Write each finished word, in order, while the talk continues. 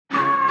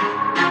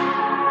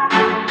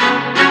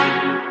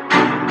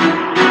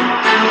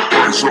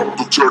hands up,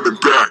 no turning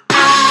back.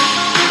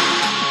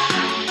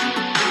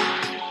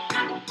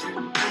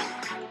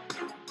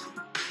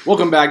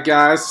 Welcome back,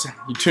 guys.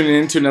 You're tuning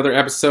in to another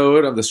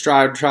episode of the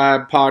Strive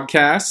Tribe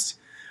podcast,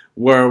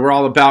 where we're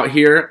all about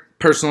here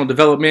personal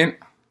development,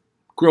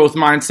 growth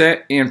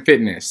mindset, and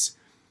fitness.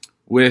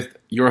 With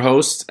your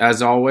host,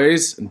 as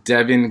always,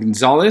 Devin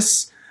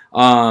Gonzalez.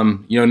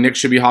 Nick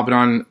should be hopping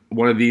on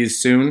one of these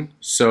soon,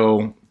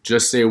 so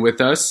just stay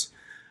with us.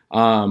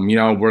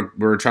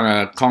 We're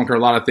trying to conquer a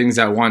lot of things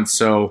at once,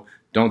 so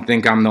don't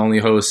think I'm the only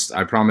host.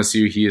 I promise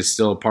you, he is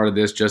still a part of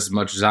this just as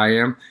much as I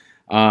am.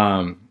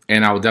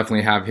 And I will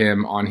definitely have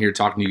him on here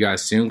talking to you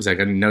guys soon because I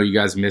know you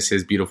guys miss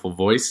his beautiful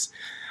voice.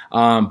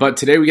 But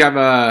today we have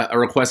a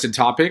requested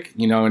topic,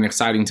 an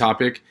exciting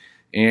topic.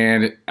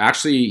 And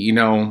actually,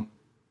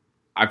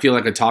 I feel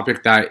like a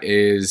topic that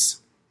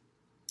is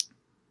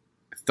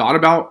thought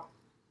about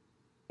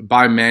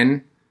by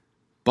men,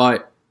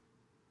 but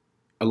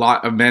a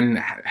lot of men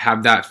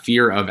have that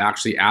fear of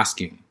actually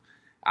asking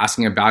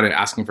about it,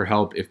 asking for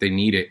help if they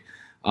need it.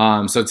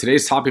 So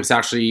today's topic is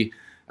actually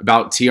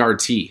about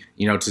TRT,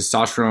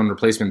 testosterone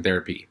replacement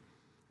therapy.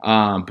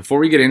 Before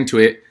we get into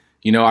it,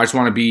 I just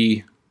want to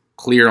be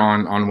clear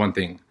on one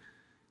thing.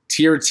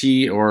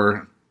 TRT,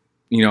 or,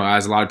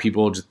 as a lot of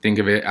people just think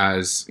of it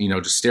as,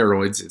 just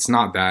steroids. It's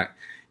not that.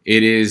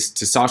 It is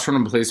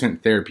testosterone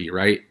replacement therapy,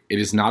 right? It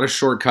is not a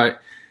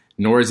shortcut,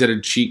 nor is it a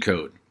cheat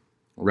code,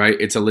 right?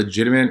 It's a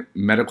legitimate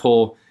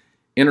medical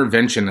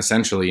intervention,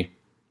 essentially,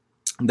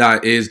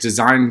 that is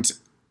designed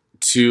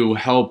to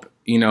help,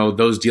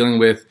 those dealing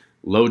with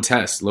low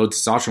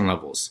testosterone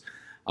levels.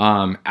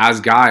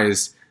 As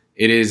guys,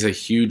 it is a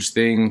huge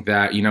thing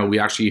that, we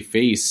actually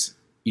face,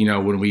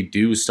 when we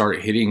do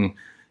start hitting,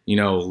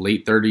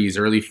 late 30s,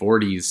 early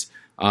 40s,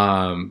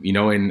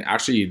 and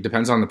actually it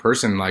depends on the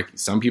person. Like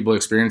some people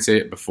experience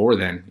it before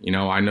then,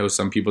 I know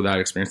some people that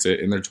experience it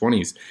in their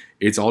 20s.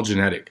 It's all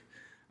genetic.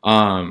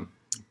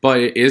 But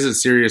it is a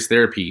serious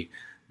therapy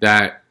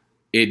that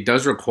it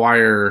does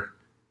require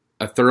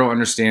a thorough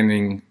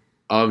understanding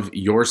of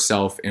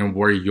yourself and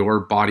where your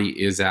body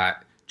is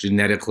at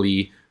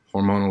genetically,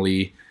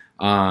 hormonally,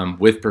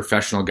 with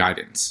professional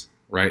guidance,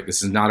 right?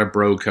 This is not a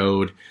bro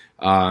code.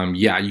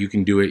 You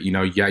can do it,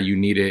 you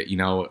need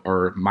it,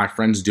 or my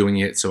friend's doing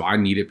it, so I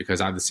need it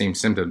because I have the same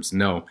symptoms.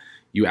 No,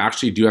 you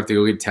actually do have to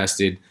go get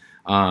tested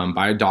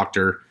by a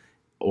doctor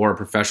or a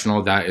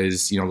professional that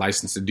is,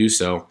 licensed to do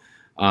so.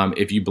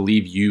 If you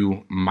believe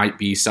you might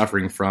be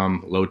suffering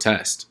from low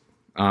test,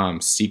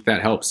 seek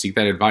that help, seek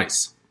that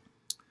advice.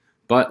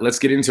 But let's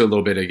get into it a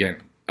little bit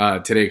again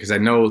today, because I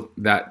know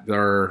that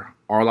there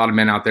are a lot of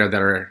men out there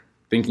that are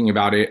thinking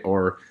about it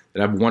or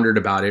that have wondered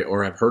about it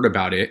or have heard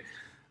about it.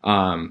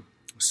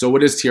 So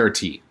what is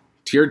TRT?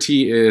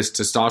 TRT is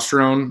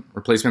testosterone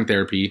replacement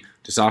therapy.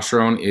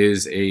 Testosterone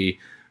is a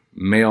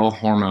male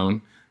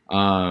hormone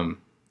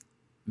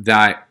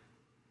that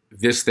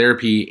this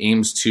therapy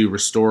aims to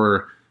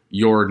restore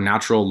your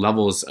natural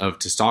levels of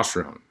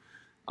testosterone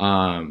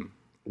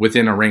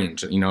within a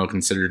range,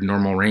 considered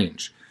normal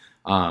range.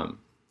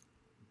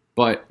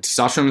 But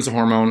testosterone is a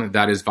hormone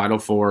that is vital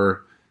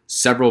for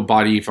several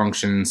body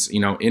functions,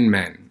 in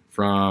men,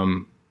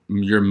 from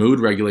your mood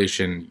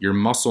regulation, your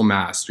muscle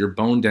mass, your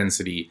bone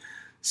density,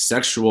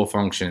 sexual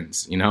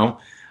functions,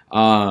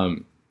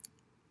 when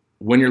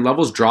your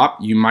levels drop,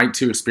 you might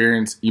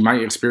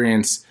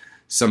experience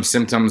some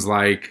symptoms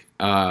like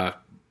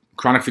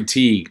chronic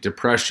fatigue,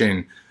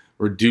 depression,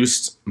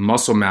 reduced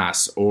muscle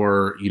mass,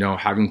 or,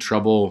 having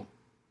trouble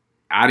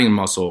adding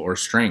muscle or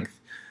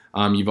strength.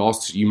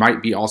 You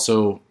might be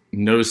also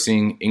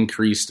noticing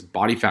increased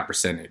body fat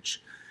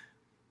percentage.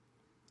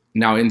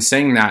 Now, in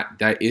saying that,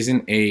 that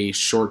isn't a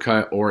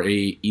shortcut or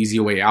a easy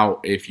way out.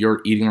 If you're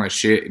eating like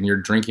shit and you're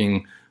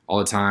drinking all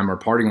the time or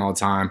partying all the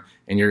time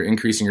and you're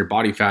increasing your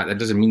body fat, that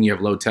doesn't mean you have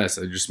low test.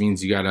 It just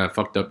means you got a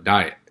fucked up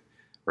diet,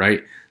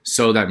 right?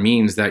 So that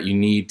means that you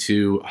need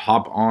to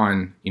hop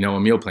on, a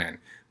meal plan.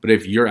 But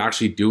if you're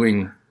actually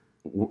doing,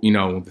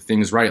 the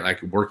things right,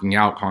 like working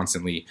out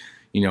constantly,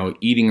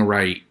 eating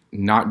right,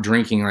 not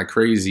drinking like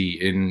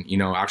crazy, and,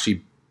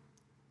 actually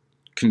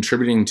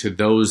contributing to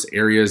those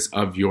areas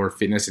of your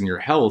fitness and your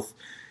health,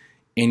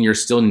 and you're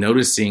still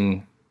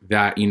noticing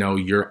that,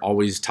 you're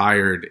always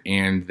tired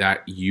and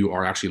that you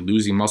are actually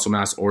losing muscle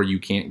mass, or you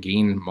can't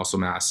gain muscle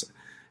mass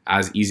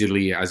as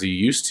easily as you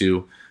used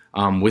to,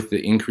 with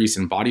the increase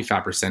in body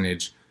fat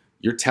percentage,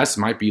 your tests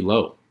might be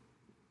low.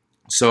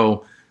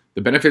 So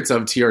the benefits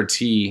of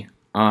TRT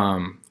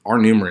are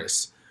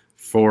numerous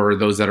for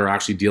those that are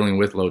actually dealing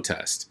with low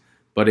test.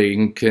 But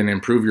it can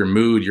improve your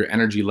mood, your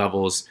energy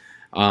levels.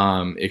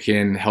 It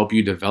can help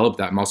you develop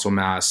that muscle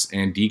mass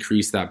and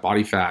decrease that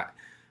body fat,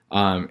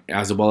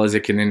 as well as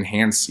it can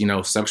enhance,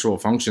 sexual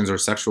functions or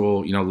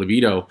sexual,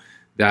 libido,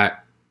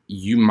 that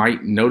you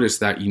might notice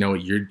that,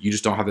 you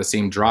just don't have the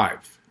same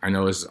drive. I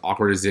know as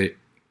awkward as it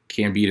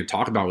can be to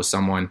talk about with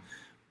someone,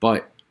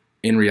 but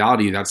in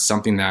reality, that's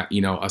something that,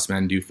 us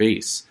men do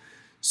face.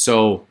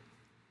 So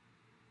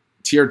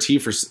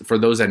TRT for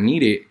those that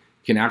need it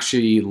can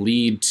actually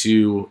lead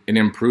to an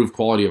improved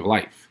quality of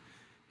life.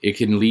 It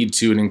can lead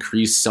to an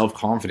increased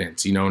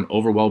self-confidence, an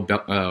overall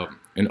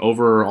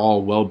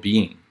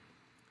well-being.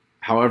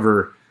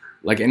 However,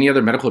 like any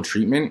other medical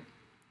treatment,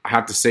 I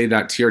have to say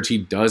that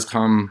TRT does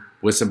come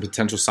with some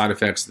potential side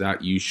effects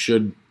that you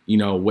should,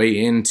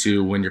 weigh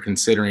into when you're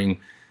considering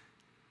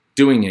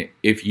doing it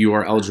if you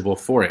are eligible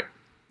for it.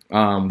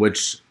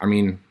 Which,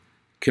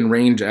 can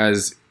range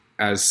as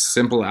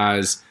simple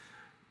as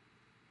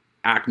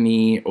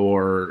acne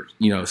or,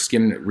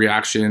 skin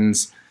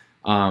reactions,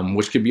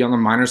 which could be on the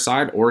minor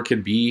side, or it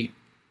could be,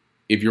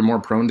 if you're more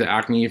prone to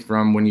acne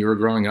from when you were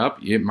growing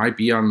up, it might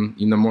be on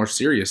the more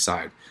serious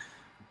side.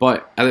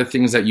 But other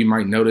things that you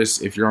might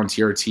notice if you're on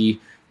TRT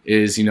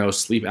is,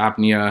 sleep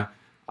apnea,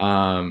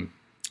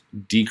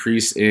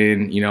 decrease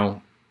in,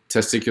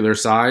 testicular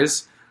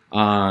size,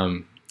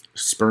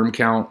 sperm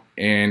count,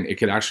 and it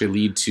could actually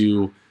lead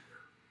to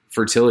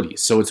fertility.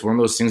 So it's one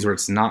of those things where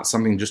it's not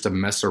something just to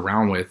mess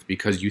around with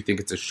because you think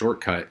it's a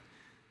shortcut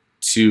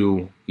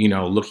to,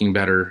 looking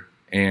better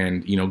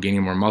and,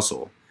 gaining more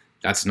muscle.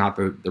 That's not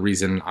the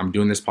reason I'm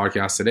doing this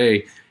podcast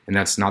today. And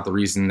that's not the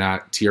reason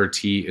that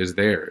TRT is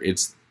there.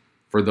 It's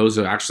for those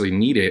who actually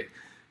need it.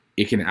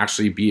 It can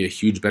actually be a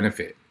huge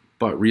benefit,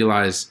 but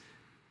realize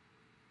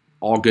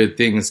all good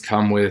things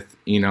come with,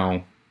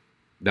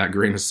 that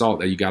grain of salt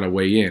that you got to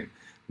weigh in.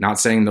 Not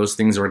saying those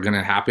things are going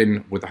to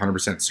happen with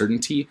 100%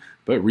 certainty,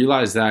 but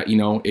realize that,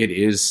 it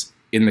is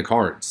in the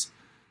cards.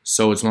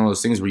 So it's one of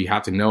those things where you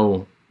have to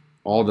know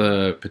all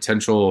the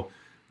potential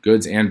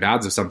goods and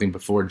bads of something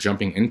before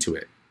jumping into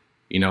it.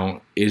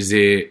 Is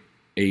it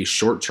a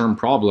short-term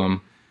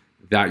problem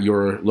that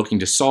you're looking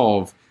to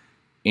solve?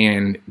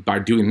 And by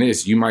doing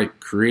this, you might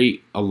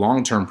create a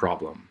long-term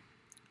problem.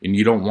 And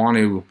you don't want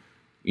to,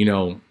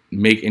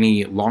 make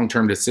any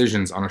long-term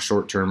decisions on a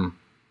short-term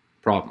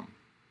problem,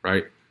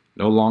 right?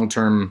 No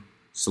long-term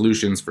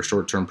solutions for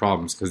short-term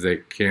problems because they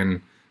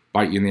can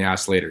bite you in the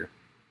ass later.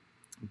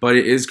 But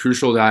it is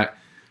crucial that,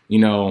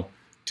 to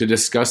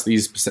discuss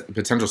these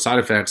potential side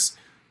effects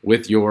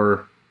with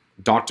your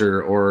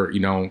doctor or,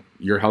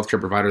 your healthcare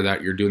provider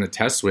that you're doing the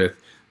tests with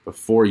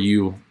before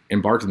you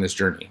embark on this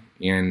journey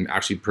and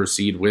actually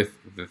proceed with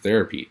the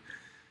therapy.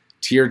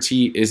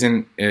 TRT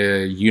isn't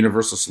a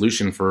universal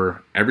solution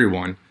for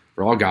everyone,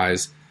 for all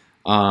guys.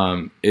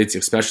 It's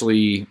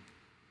especially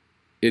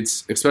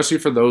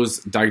for those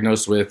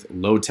diagnosed with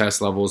low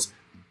test levels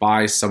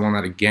by someone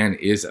that, again,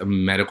 is a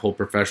medical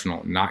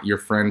professional, not your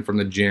friend from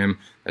the gym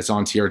that's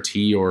on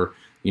TRT or,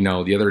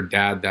 the other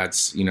dad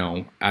that's,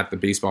 at the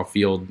baseball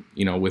field,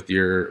 with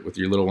your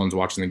little ones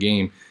watching the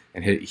game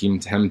and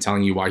him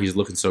telling you why he's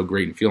looking so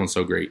great and feeling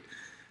so great.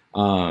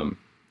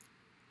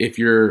 If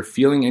you're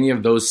feeling any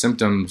of those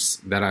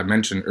symptoms that I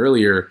mentioned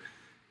earlier,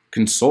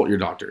 consult your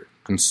doctor.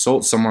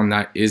 Consult someone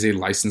that is a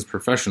licensed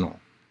professional,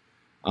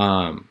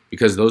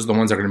 because those are the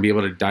ones that are going to be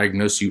able to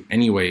diagnose you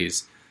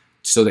anyways,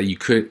 so that you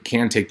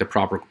can take the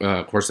proper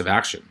course of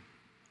action.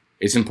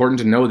 It's important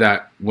to know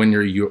that when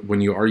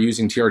you are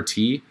using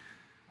TRT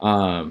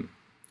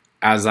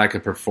as like a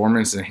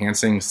performance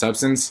enhancing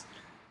substance,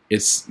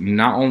 it's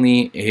not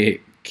only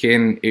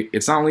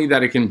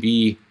that it can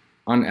be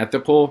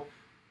unethical,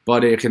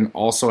 but it can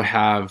also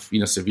have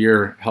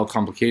severe health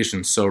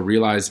complications. So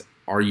realize,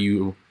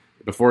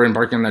 before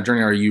embarking on that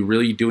journey, are you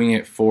really doing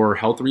it for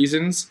health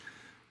reasons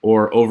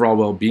or overall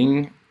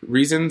well-being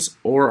reasons,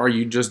 or are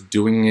you just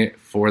doing it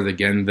for the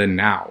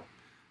now,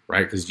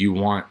 right? Because you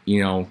want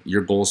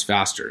your goals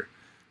faster.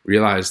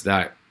 Realize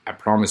that, I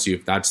promise you,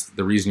 if that's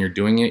the reason you're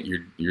doing it,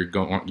 you're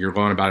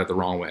going about it the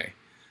wrong way.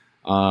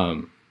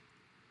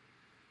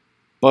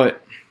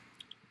 But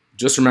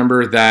just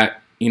remember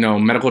that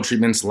medical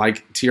treatments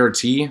like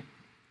TRT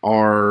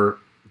are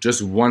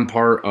just one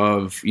part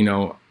of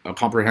a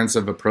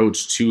comprehensive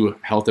approach to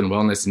health and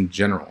wellness in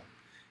general.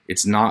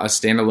 It's not a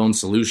standalone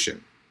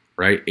solution,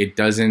 right? It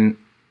doesn't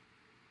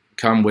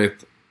come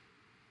with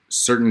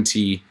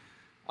certainty,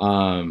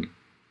 and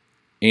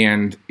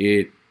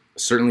it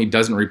certainly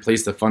doesn't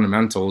replace the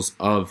fundamentals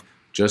of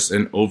just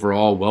an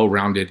overall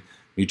well-rounded,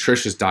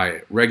 nutritious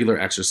diet, regular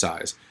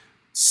exercise,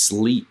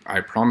 sleep.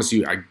 I promise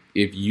you,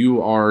 if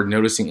you are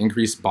noticing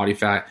increased body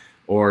fat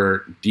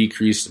or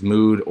decreased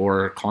mood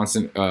or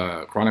constant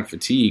chronic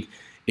fatigue,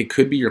 it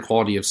could be your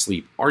quality of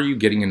sleep. Are you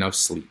getting enough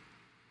sleep,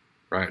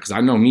 right? Because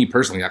I know me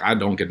personally, I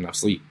don't get enough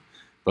sleep,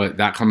 but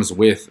that comes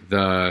with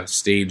the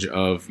stage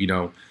of,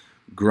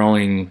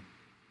 growing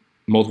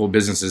multiple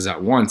businesses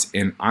at once,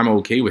 and I'm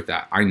okay with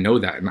that. I know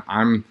that,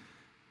 and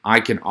I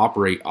can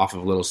operate off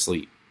of little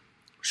sleep.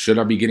 Should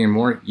I be getting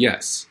more?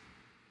 Yes.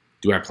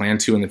 Do I plan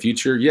to in the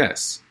future?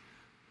 Yes.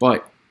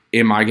 But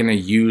am I going to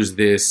use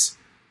this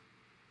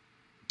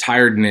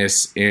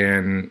tiredness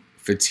and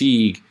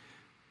fatigue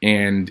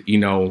and,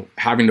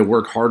 having to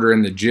work harder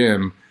in the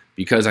gym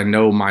because I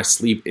know my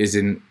sleep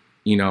isn't,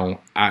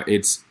 at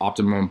its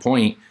optimum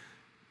point?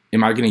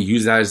 Am I going to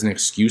use that as an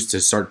excuse to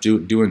start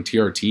doing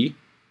TRT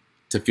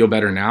to feel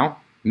better now?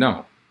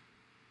 No.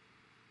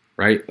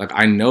 Right? Like,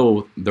 I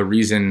know the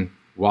reason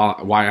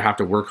why I have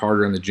to work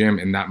harder in the gym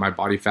and that my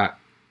body fat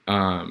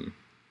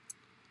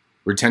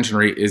retention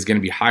rate is going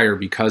to be higher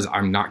because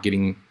I'm not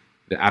getting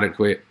the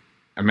adequate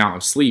amount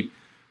of sleep.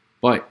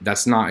 But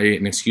that's not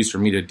an excuse for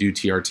me to do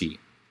TRT.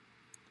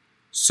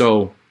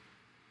 So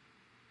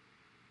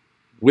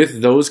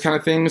with those kind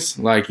of things,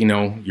 like,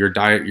 your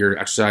diet, your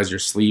exercise, your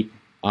sleep,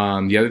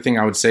 the other thing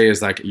I would say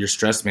is like your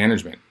stress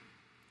management.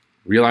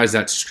 Realize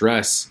that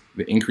stress,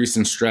 the increase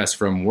in stress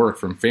from work,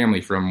 from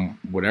family, from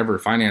whatever,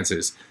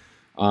 finances,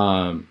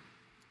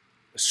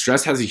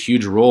 stress has a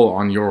huge role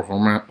on your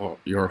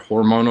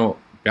hormonal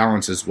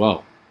balance as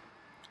well.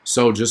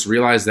 So just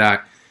realize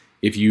that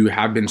if you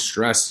have been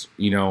stressed,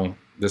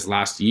 this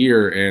last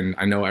year, and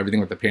I know everything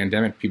with the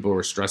pandemic, people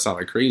were stressed out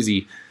like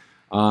crazy,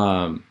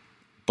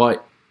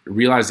 but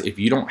realize if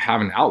you don't have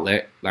an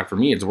outlet, like for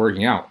me, it's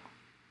working out.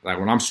 Like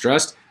when I'm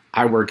stressed,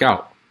 I work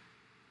out.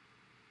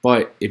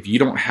 But if you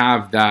don't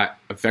have that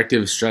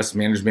effective stress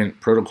management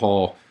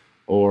protocol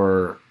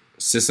or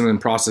system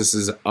and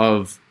processes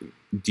of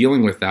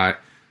dealing with that,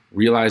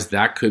 realize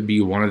that could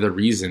be one of the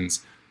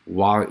reasons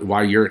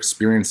why you're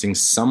experiencing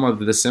some of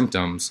the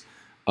symptoms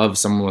of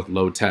someone with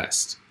low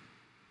test.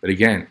 But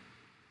again,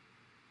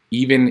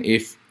 even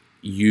if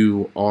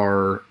you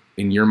are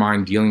in your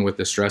mind dealing with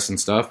the stress and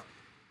stuff,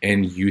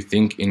 and you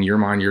think in your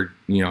mind you're,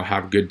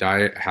 have good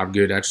diet, have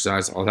good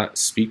exercise, all that,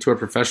 speak to a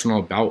professional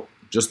about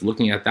just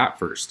looking at that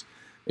first.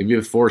 Maybe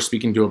before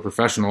speaking to a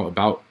professional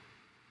about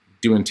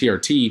doing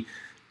TRT,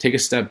 take a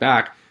step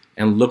back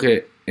and look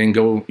at and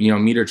go,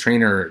 meet a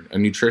trainer, a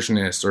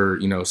nutritionist,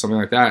 or, something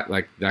like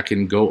that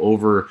can go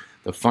over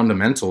the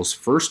fundamentals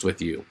first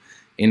with you.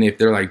 And if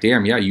they're like,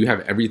 damn, yeah, you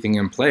have everything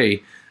in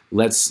play,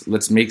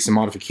 let's make some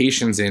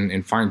modifications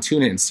and fine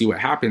tune it and see what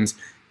happens.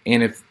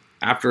 And if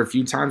after a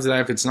few times of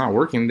that, if it's not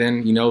working,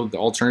 then, the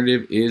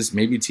alternative is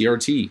maybe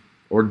TRT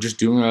or just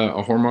doing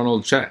a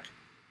hormonal check.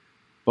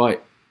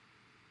 But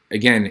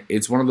again,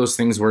 it's one of those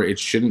things where it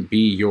shouldn't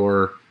be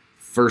your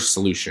first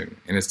solution.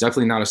 And it's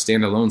definitely not a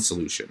standalone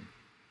solution,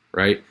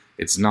 right?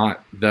 It's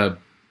not the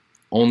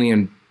only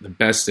and the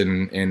best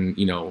and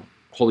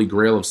holy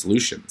grail of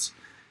solutions.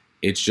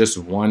 It's just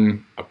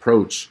one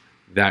approach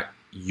that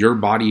your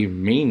body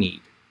may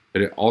need,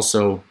 but it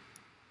also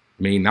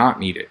may not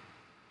need it.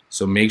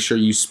 So make sure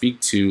you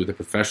speak to the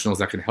professionals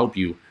that can help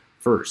you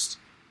first.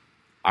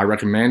 I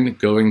recommend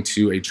going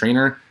to a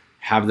trainer,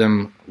 have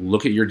them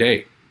look at your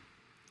day.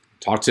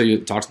 Talk to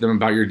them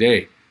about your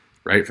day,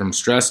 right? From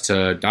stress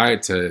to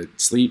diet to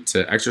sleep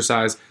to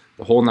exercise,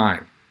 the whole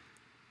nine.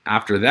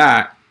 After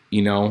that,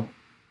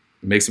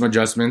 make some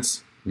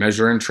adjustments,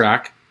 measure and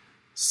track,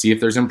 see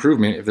if there's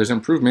improvement. If there's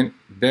improvement,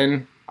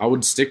 then I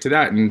would stick to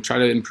that and try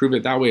to improve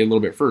it that way a little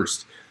bit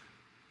first.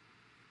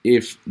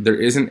 If there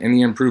isn't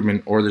any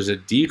improvement or there's a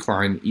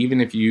decline,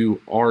 even if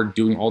you are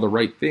doing all the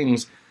right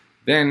things,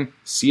 then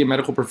see a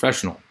medical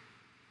professional.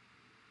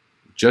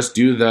 Just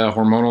do the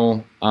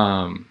hormonal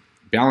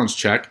balance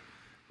check,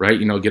 right?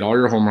 Get all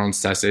your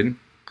hormones tested,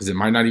 because it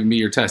might not even be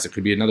your test. It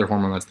could be another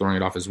hormone that's throwing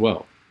it off as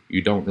well.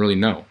 You don't really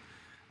know.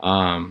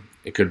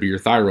 It could be your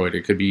thyroid.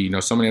 It could be,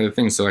 so many other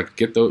things. So like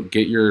get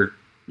your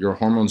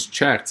hormones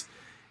checked,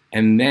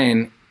 and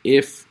then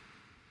if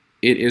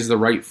it is the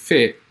right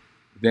fit,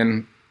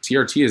 then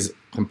TRT is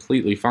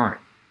completely fine.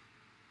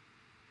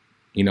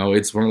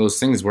 It's one of those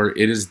things where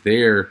it is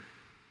there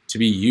to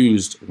be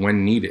used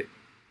when needed.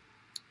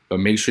 But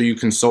make sure you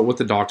consult with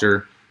the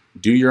doctor,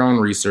 do your own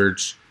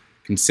research,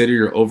 consider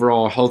your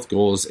overall health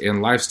goals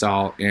and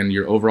lifestyle and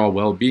your overall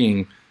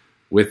well-being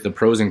with the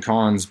pros and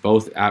cons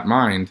both at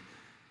mind.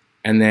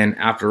 And then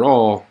after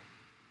all,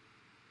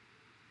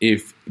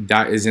 if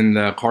that is in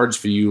the cards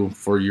for you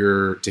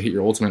to hit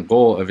your ultimate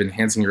goal of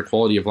enhancing your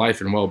quality of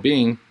life and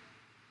well-being,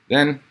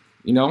 then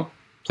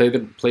play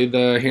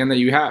the hand that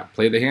you have.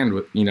 Play the hand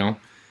with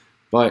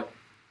But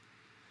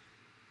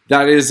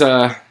that is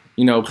kind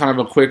of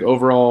a quick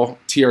overall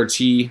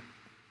TRT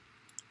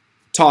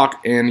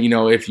talk. And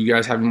if you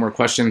guys have any more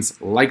questions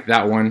like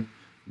that one,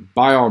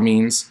 by all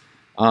means.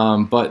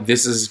 But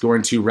this is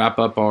going to wrap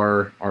up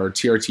our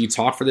TRT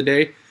talk for the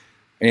day.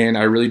 And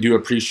I really do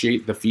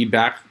appreciate the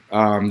feedback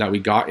that we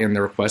got and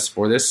the requests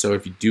for this. So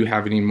if you do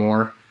have any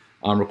more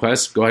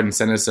requests, go ahead and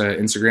send us an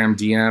Instagram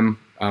DM.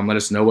 Let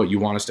us know what you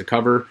want us to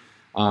cover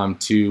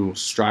to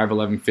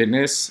Strive11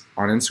 Fitness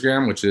on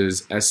Instagram, which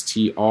is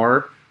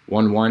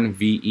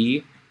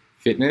STR11VE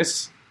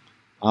Fitness.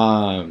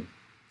 And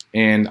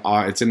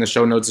it's in the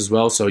show notes as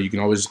well, so you can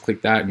always just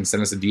click that and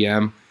send us a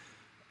DM.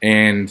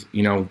 And,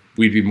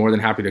 we'd be more than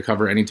happy to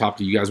cover any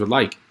topic you guys would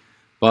like.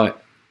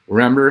 But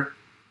remember,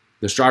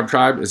 the Strive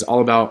Tribe is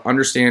all about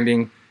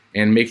understanding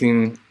and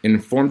making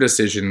informed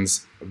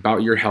decisions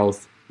about your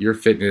health, your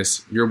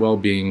fitness, your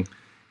well-being,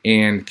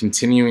 and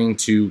continuing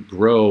to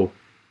grow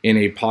in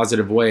a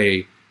positive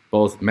way,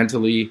 both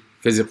mentally,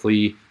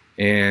 physically,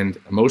 and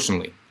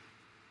emotionally.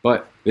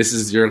 But this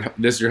is your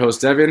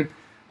host, Devin.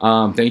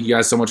 Thank you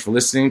guys so much for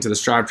listening to the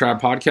Strive Tribe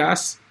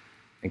podcast,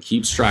 and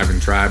keep striving,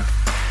 Tribe.